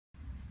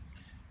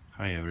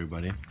Hi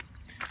everybody,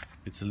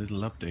 it's a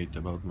little update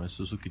about my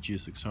Suzuki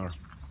GSXR.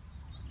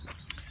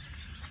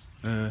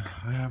 I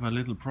have a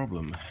little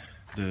problem.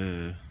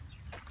 The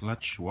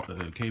clutch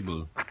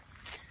cable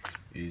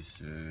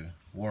is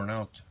worn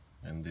out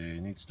and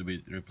needs to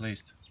be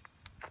replaced.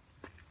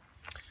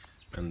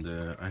 And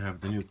I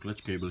have the new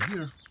clutch cable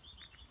here,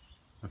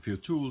 a few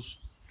tools.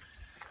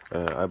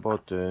 I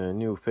bought a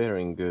new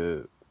fairing,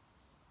 I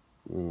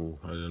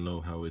don't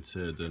know how it's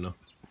said,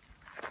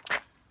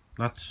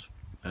 nuts,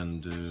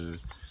 and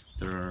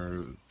there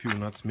are a few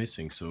nuts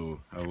missing, so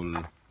I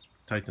will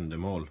tighten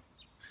them all.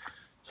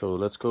 So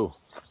let's go.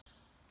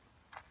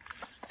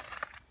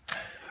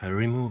 I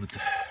removed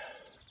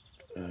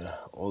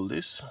all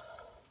this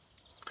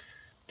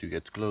to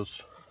get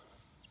close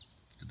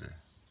to the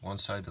one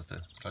side of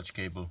the clutch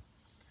cable.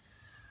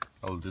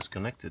 I will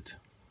disconnect it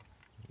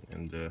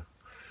and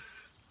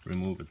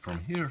remove it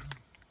from here,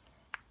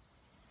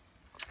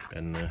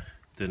 and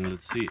then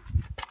let's see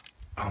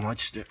how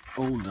much the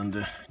old and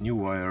the new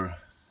wire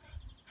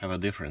have a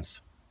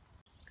difference.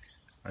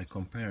 I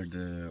compared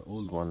the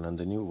old one and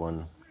the new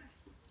one.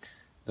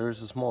 There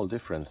is a small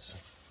difference.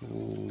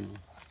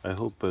 I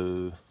hope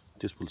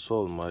this will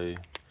solve my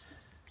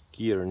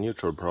gear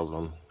neutral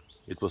problem.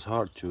 It was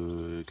hard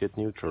to get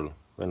neutral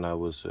when I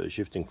was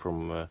shifting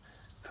from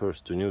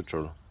first to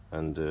neutral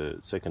and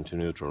second to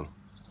neutral.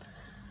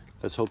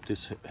 Let's hope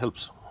this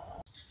helps.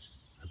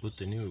 I put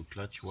the new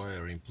clutch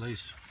wire in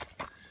place,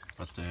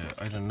 but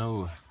I don't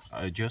know,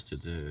 I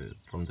adjusted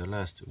from the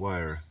last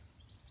wire.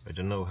 I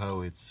don't know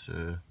how it's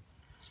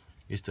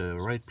is the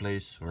right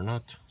place or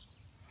not.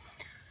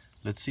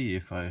 Let's see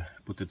if I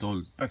put it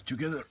all back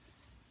together,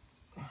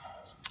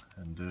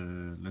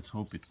 and let's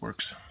hope it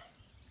works.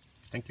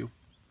 Thank you.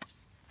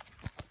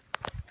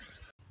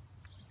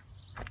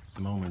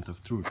 The moment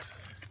of truth.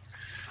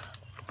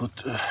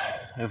 Put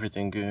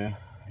everything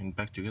in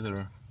back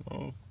together,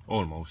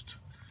 almost,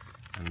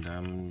 and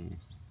I'm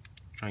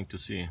trying to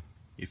see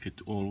if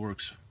it all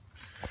works.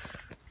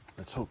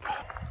 Let's hope.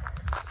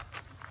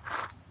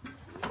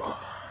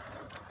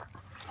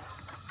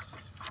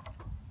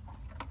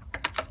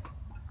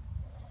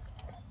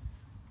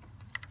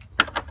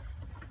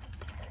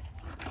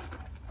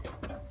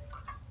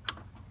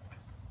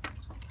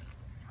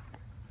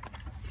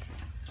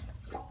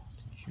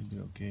 Should be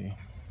okay.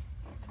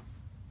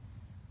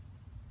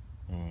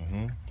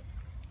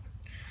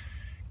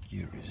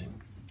 Gear is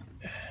in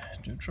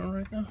neutral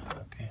right now.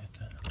 Okay,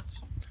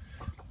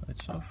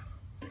 lights off.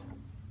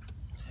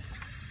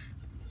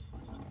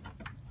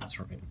 Let's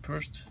run it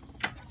first.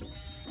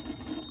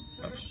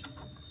 Oops.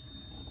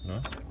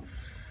 No.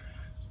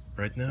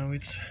 Right now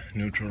it's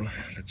neutral.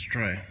 Let's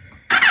try.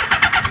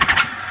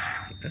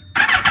 Okay.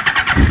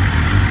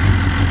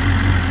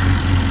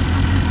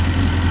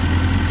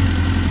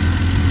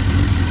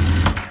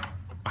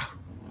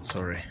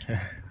 Sorry,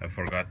 I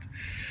forgot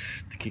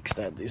the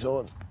kickstand is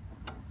on.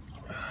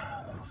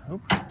 Let's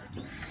hope.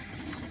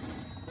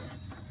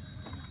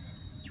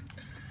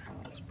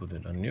 Let's put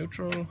it on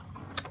neutral.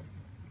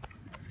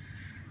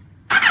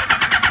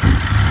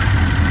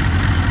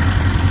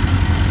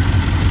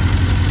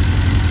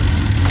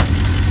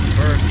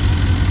 First,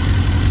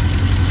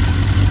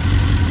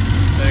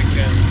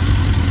 second,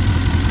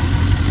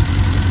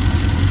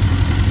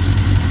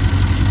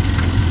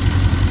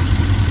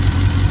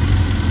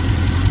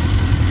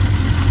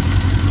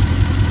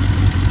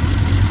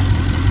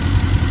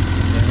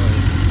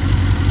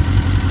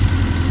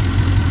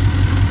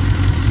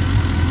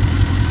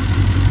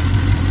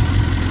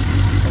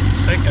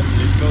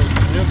 it goes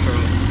to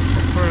neutral.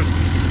 From first,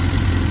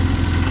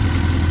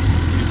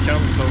 it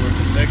jumps over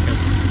the second,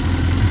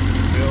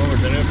 over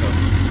the neutral.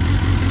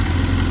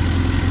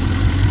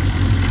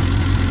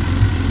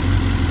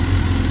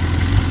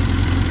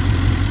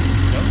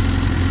 No?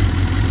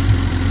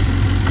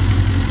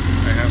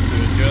 I have to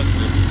adjust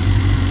it.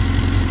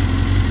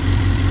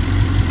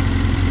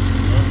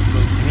 No, it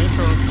goes to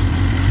neutral.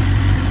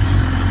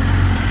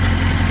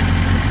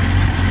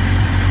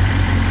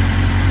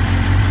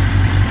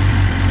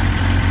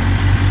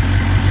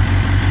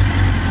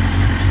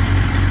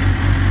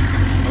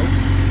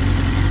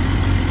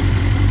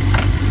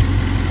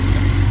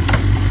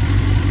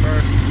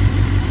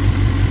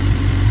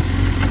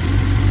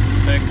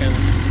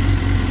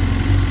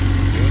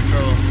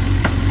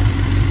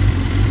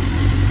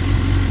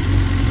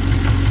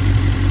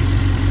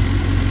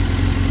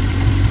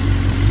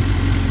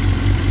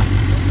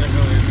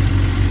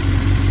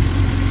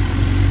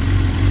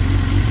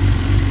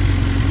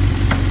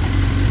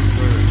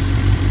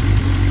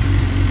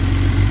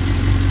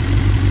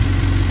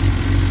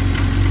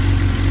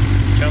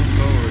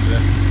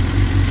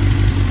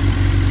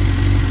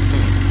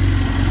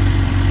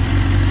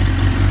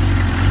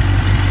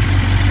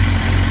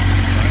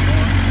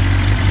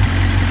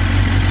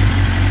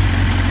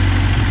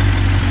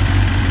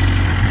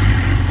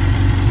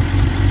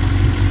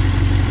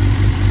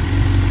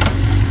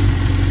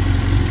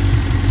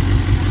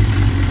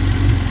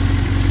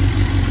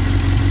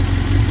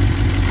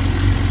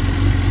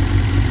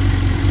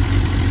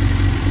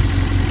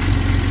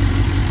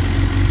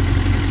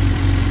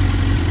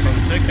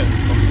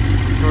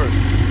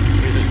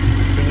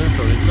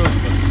 it goes,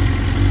 but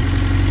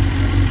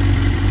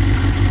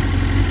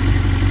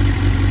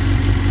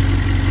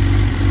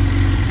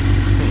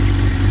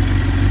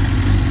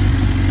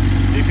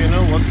if you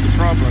know what's the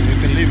problem, you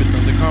can leave it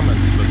in the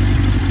comments, but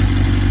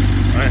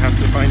I have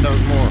to find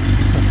out more.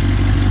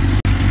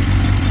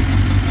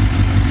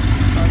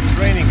 It started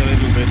raining a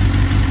little bit,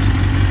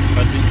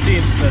 but it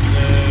seems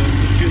that